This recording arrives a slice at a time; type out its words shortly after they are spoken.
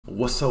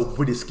What's up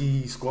with the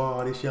Ski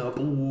Squad? It's your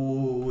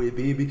boy,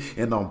 baby.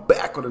 And I'm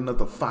back with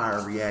another fire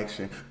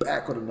reaction.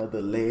 Back with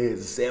another Led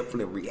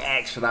Zeppelin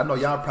reaction. I know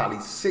y'all probably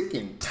sick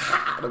and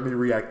tired of me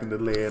reacting to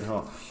Led,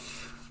 huh?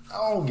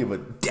 I don't give a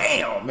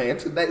damn, man.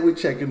 Today we're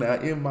checking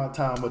out In My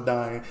Time of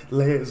Dying,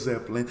 Led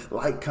Zeppelin.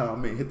 Like,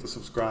 comment, hit the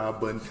subscribe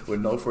button.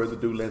 With no further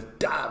ado, let's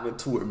dive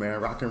into it,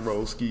 man. Rock and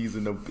roll skis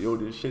in the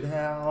building. Shit,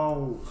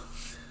 how?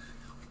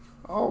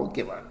 I don't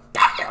give a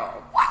damn.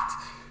 What?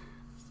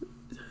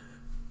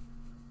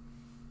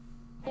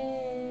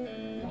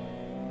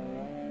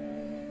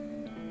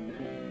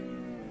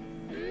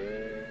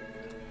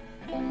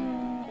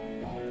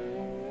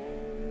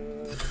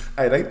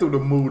 Hey, they threw the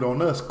mood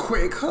on us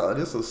quick, huh?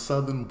 This is a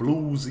southern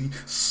bluesy,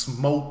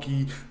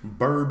 smoky,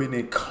 bourbon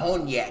and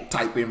cognac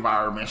type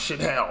environment.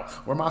 Shit, hell,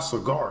 where my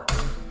cigar?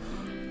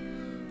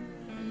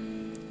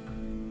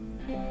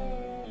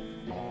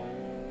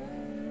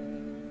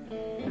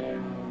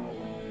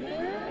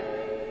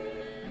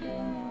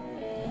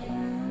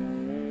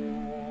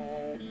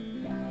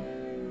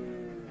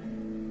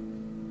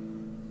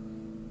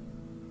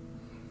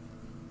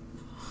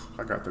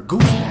 I got the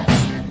goosebumps.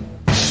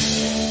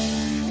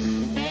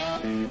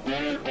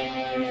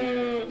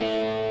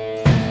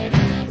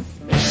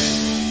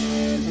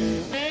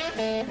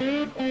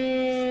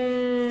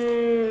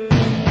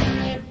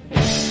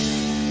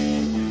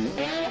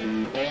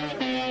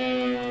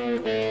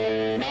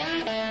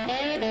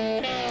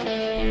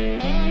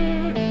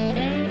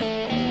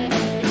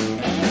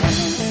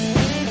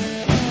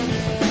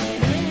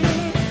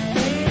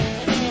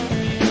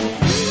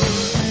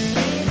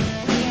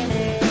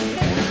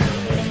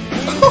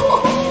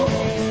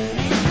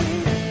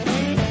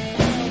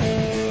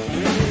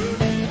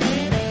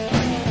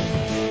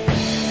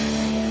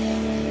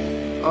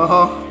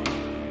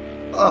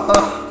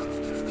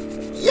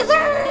 Yes, sir.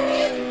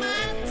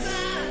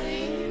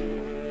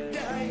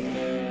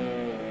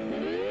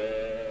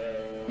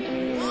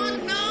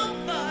 Want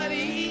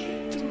nobody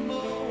to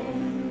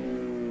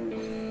mourn.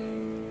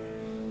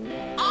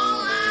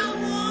 All I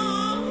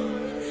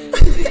want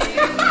is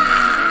you.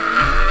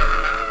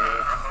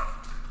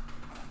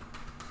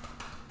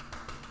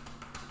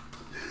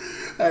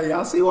 Hey,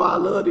 y'all see why I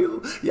love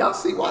you? Y'all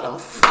see why the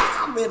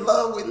fuck I'm in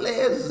love with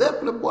Led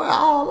Zeppelin, boy?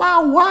 All I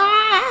wow.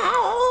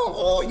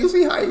 You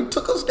see how he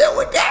took us there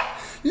with that?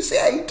 You see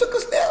how he took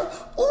us there?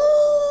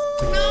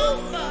 Ooh.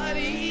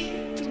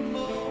 Nobody to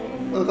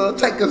mourn.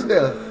 Take us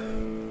there.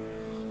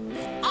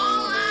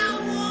 All I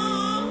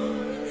want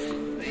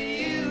for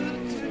you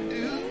to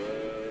do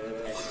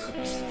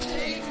is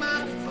take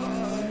my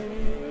heart.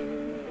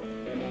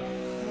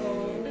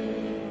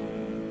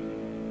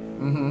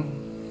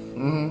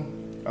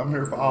 I'm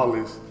here for all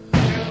this.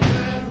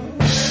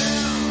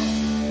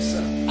 So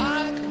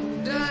I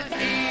can die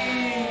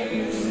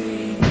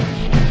easy.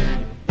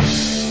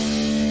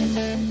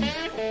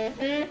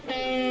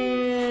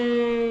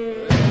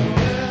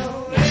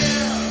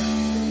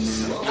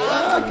 So I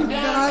can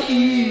die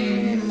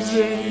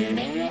easy.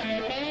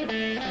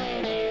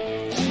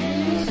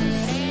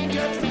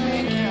 Got to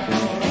make it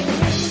all.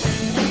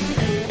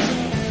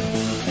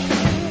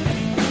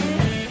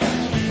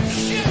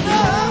 Shut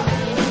up.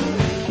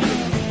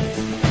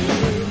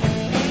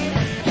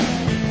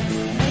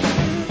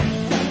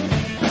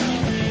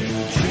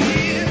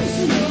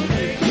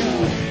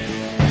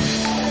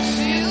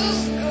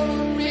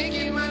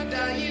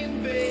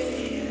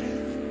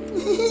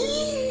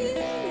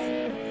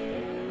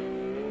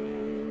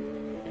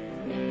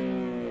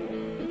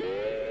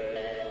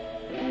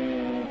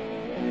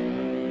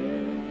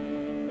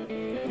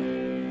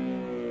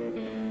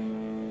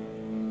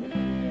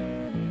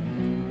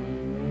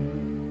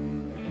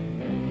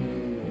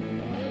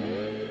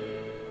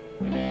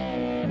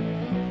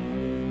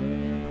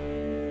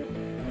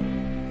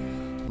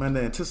 Man,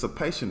 the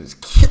anticipation is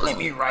killing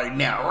me right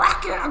now.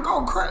 Rock it, I'm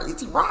going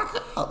crazy. Rock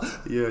it out.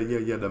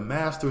 Yeah. The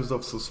masters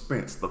of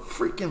suspense. The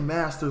freaking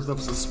masters of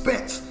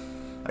suspense.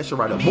 I should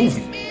write a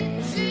movie.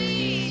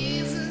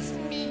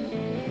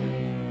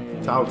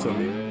 Talk to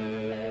me.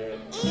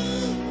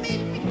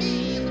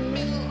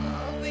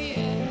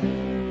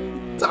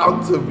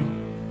 Talk to me.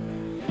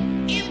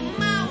 If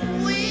my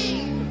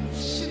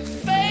wings should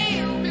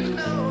fail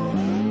below,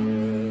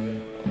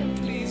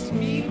 please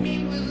meet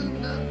me with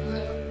another.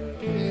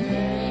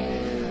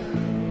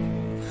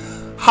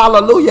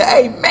 Hallelujah.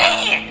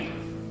 Amen.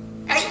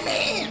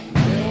 Amen.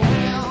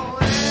 Well,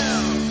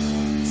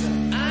 so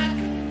I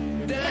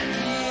can die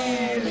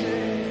easy.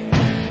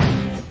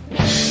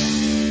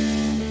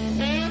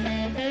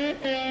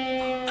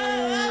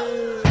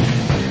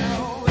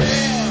 Oh,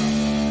 well,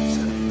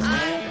 so I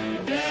can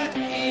die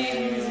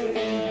easy.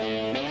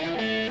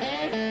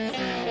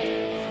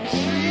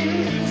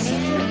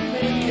 She's gonna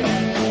make it.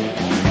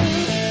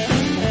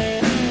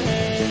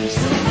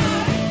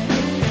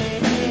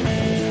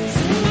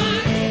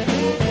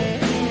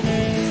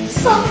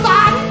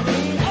 Somebody.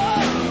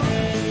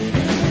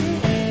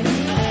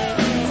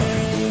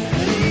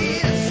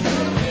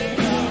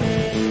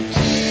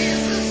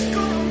 Jesus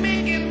gonna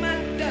make it my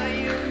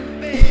dying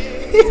bed.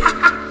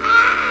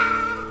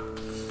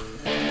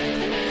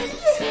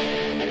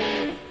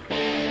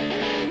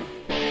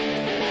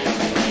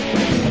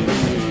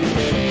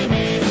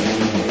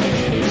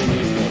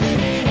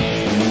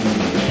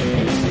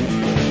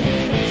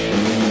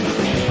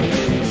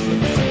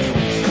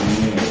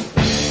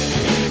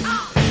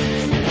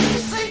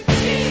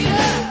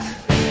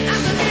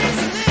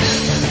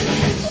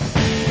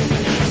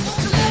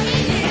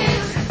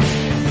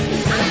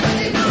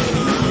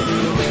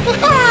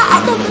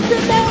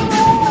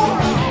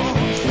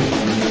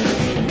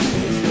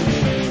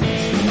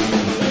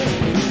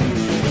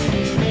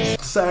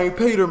 St.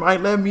 Peter might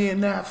let me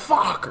in that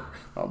fucker.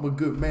 I'm a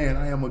good man.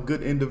 I am a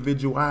good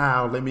individual.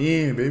 Let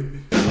me in,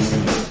 baby.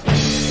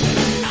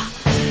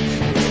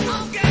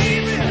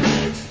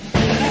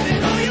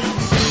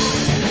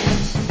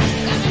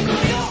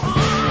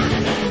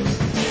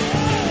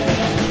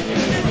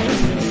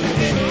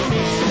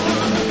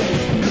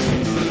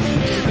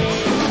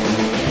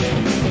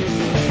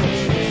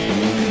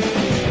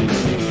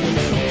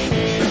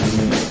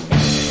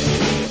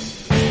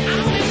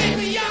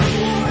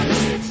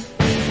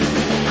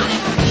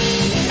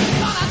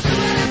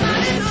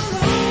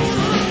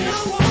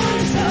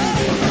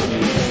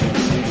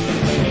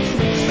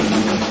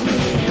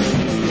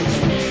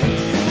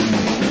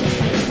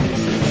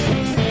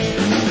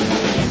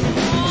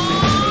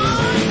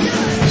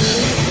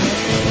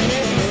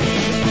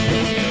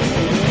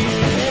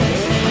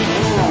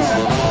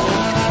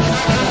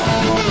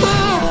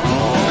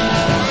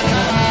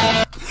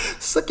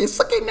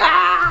 Suck it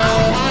now.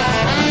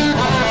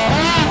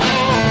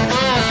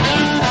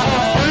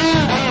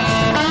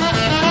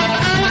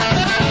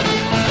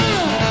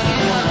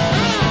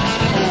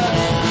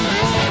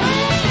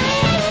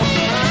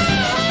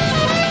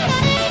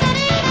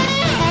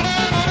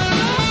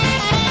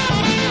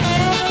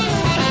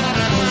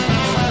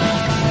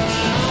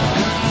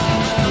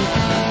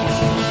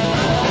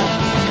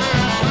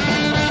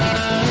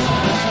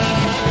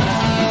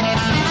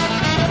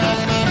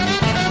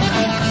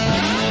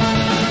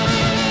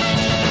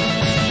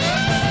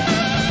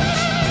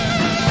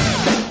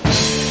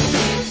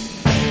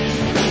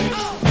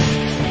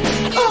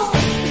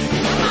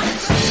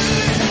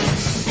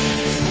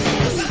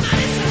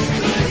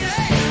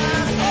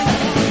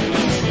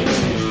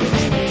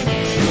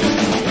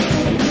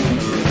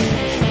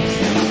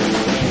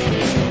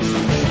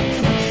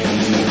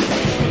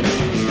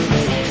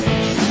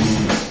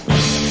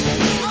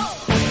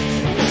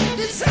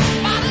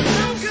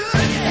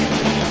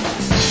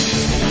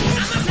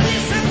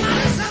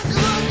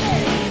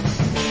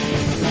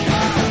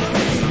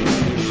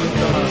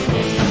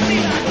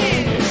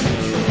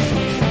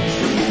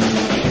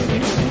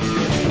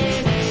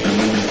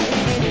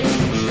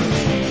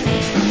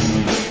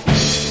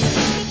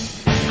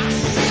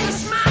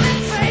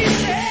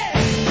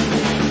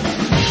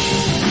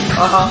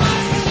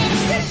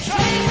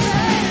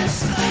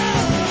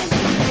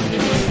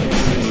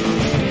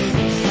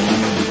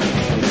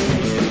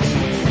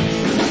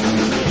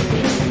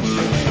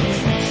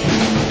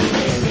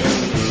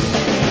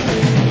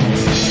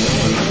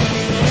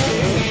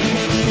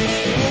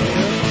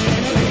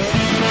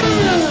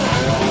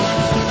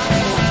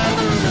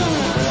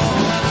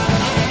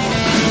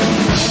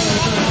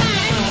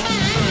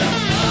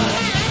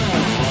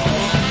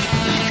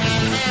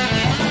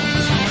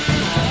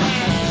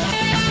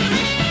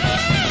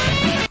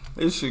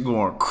 This shit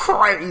going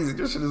crazy.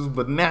 This shit is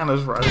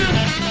bananas right here.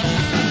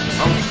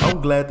 I'm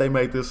glad they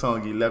made this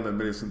song 11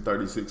 minutes and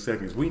 36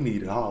 seconds. We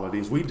needed all of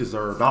this. We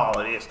deserved all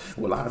of this.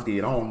 Well, I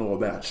did. I don't know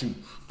about you,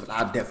 but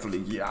I definitely,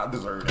 yeah, I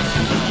deserved it.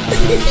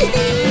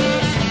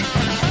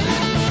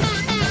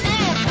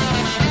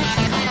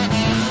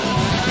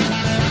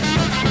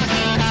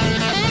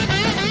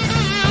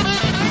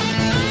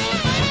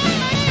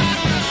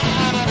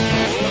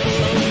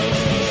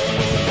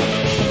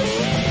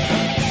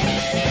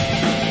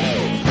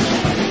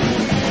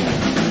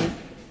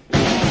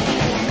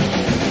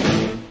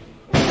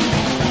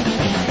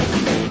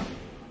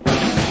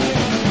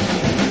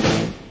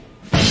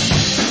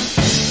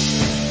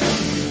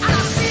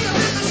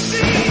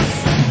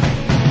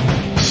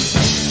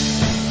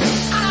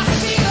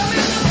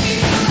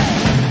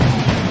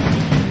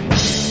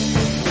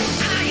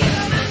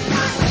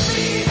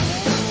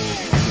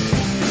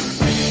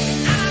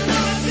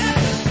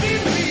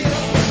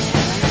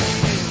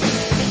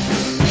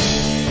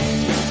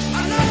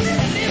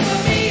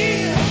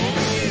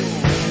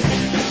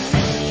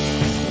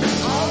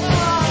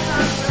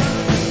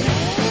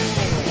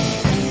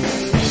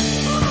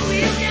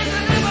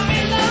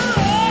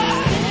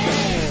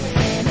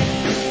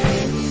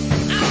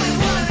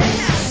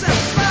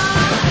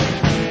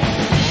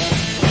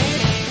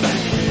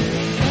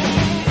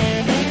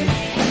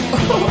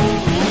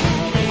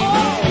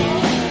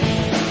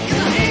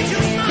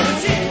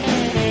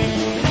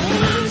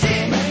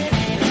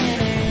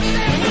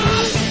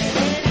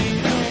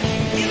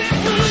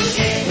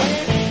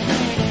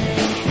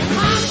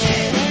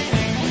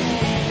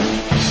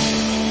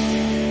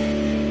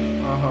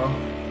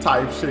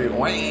 Type shit.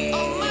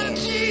 Oh my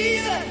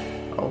Jesus.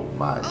 Oh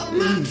my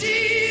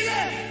Jesus.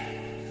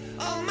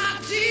 Oh my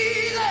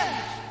Jesus.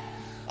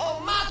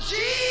 Oh my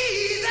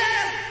Jesus.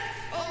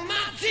 Oh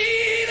my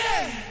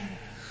Jesus.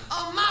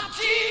 Oh my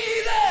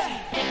Jesus.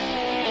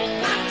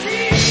 My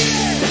Jesus.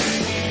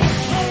 Oh my Jesus.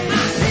 Oh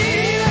my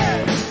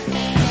Jesus.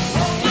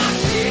 Oh my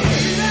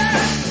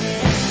Jesus.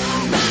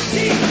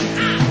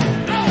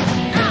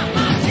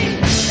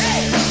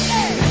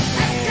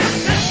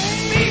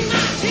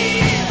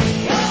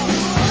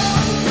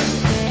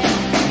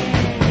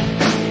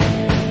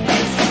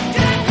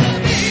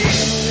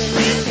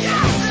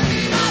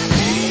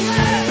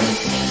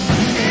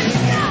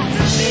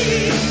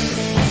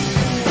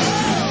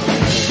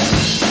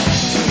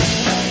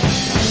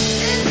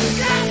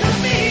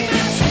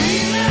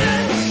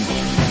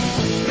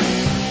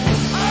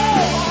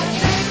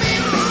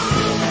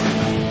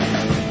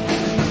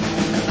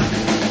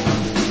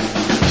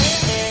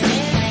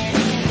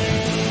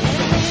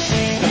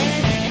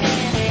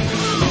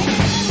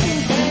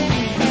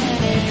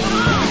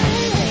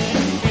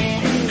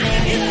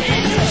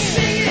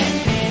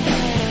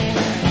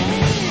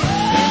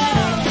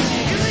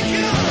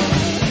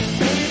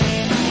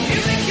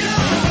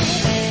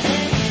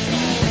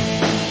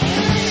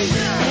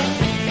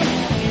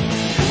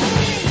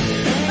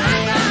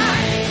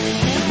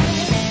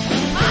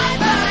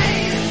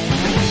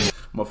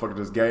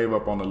 gave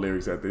up on the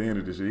lyrics at the end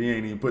of the shit. He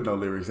ain't even put no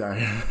lyrics out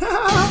here.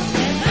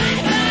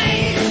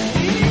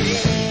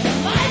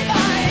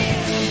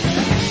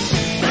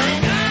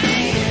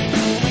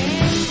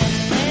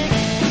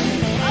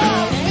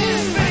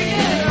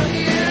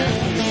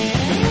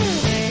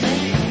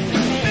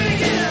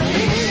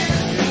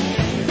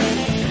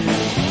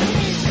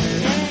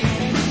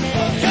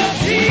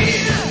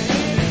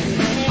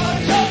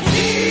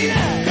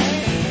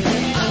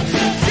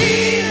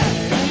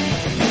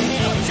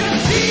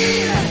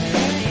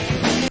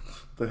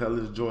 The hell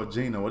is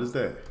Georgina? What is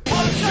that?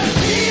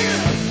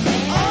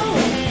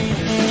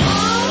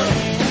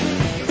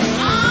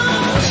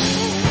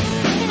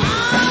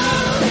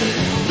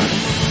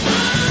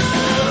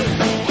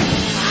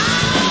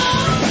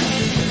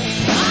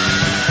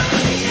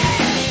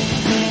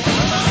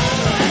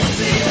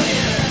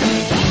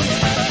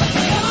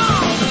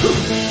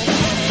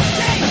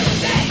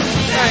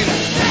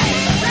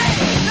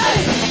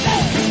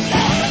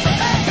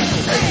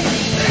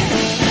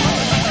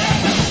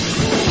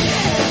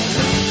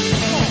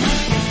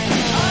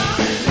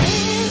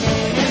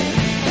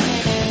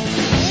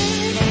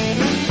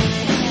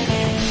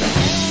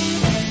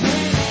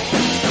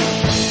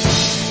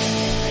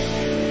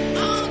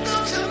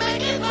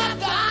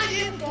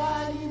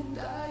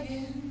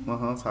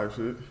 Type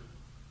shit.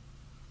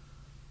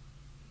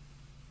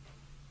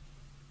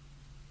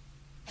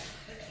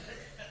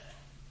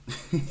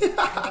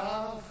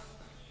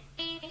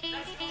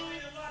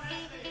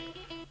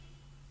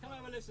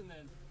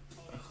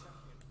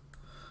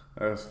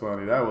 That's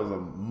funny. That was a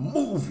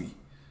movie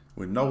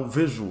with no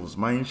visuals,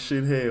 man.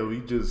 Shit, hell,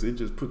 it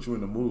just put you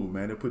in the mood,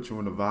 man. It put you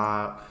in the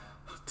vibe.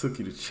 Took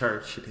you to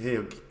church. Shit,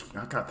 hell,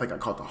 I think I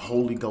caught the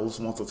Holy Ghost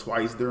once or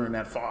twice during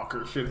that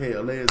Falker. Shit,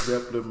 hell, Led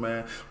Zeppelin,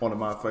 man, one of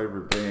my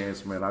favorite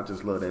bands, man. I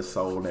just love that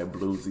soul and that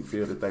bluesy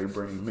feel that they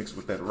bring mixed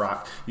with that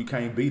rock. You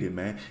can't beat it,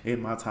 man.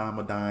 In my time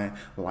of dying,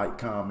 like,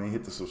 comment,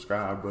 hit the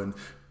subscribe button.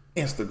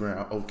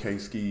 Instagram,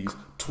 OkSceez.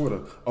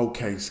 Twitter,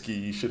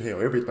 OkSceez. Shit,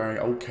 hell, everything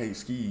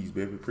OkSceez,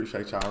 baby.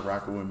 Appreciate y'all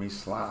rocking with me.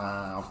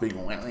 Slime, big,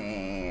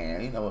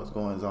 you know what's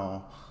going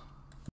on.